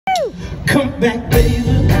Come back,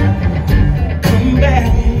 baby, come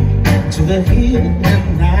back to the here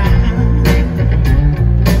and now.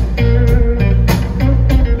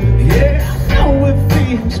 Yeah, I know it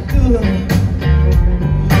feels good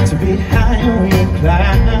to be high on your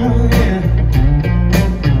cloud. Yeah.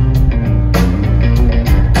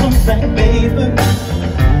 Come back, baby,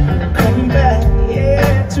 come back,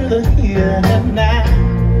 yeah, to the here and now.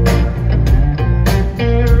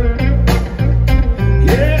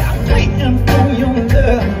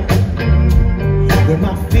 With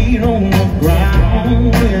my feet on the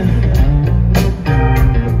ground, yeah.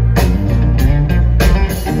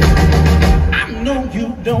 I know you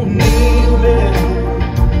don't need me,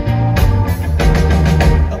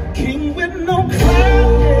 a king with no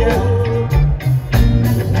crown, yeah.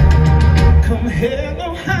 Come hell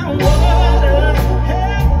or high water,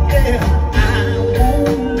 hey, yeah, I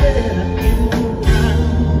won't let you down.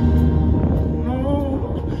 No,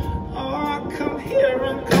 oh, come here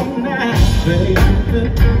and come now, baby.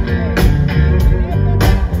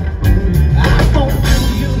 I won't do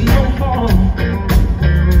you no harm,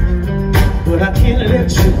 but I can't let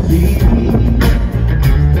you be.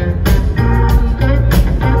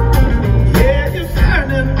 Yeah, you're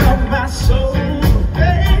burning up my soul,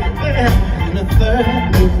 baby, in the third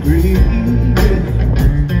degree.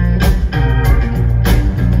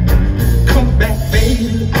 Come back,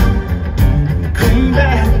 baby, come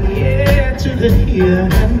back, yeah, to the here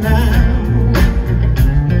and now.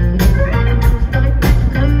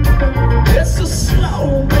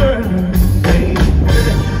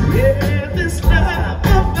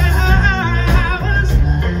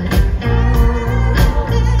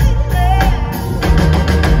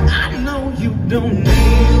 Don't need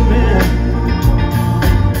me,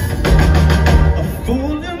 a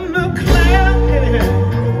fool in the cloud, yeah.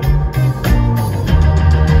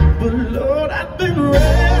 But Lord, I've been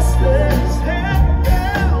restless, head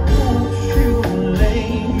down, won't you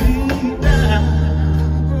lay me down?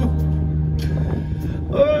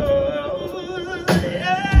 Oh,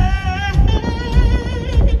 yeah,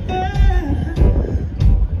 yeah.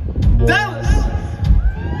 Dallas,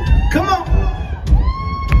 come on.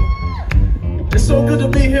 It's so good to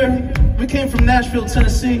be here. We came from Nashville,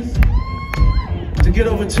 Tennessee to get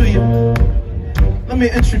over to you. Let me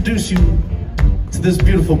introduce you to this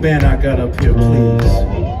beautiful band I got up here, please.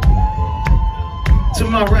 To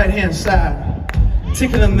my right-hand side,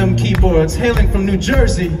 tickling them keyboards, hailing from New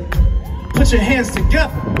Jersey. Put your hands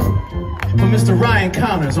together for Mr. Ryan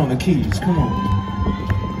Connors on the keys. Come on.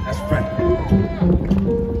 That's right.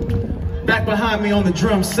 Back behind me on the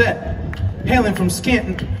drum set, hailing from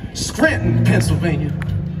Scranton, Pennsylvania,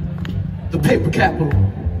 the paper capital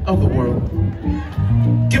of the world.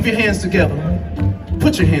 Give your hands together.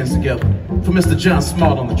 Put your hands together for Mr. John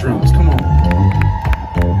Smart on the drums. Come on.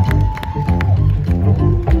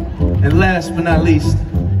 And last but not least,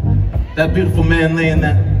 that beautiful man laying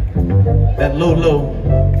that low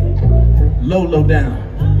down,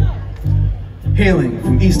 hailing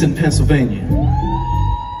from Eastern Pennsylvania,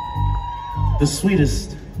 the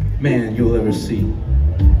sweetest man you'll ever see.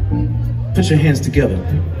 Put your hands together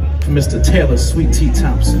for Mr. Taylor Sweet T.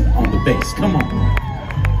 Thompson on the bass. Come on.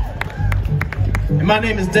 And my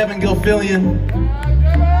name is Devon Gilfillian.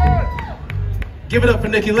 Give it up for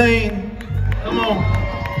Nikki Lane. Come on.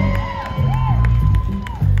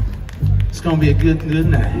 It's gonna be a good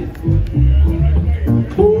night.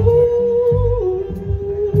 Ooh.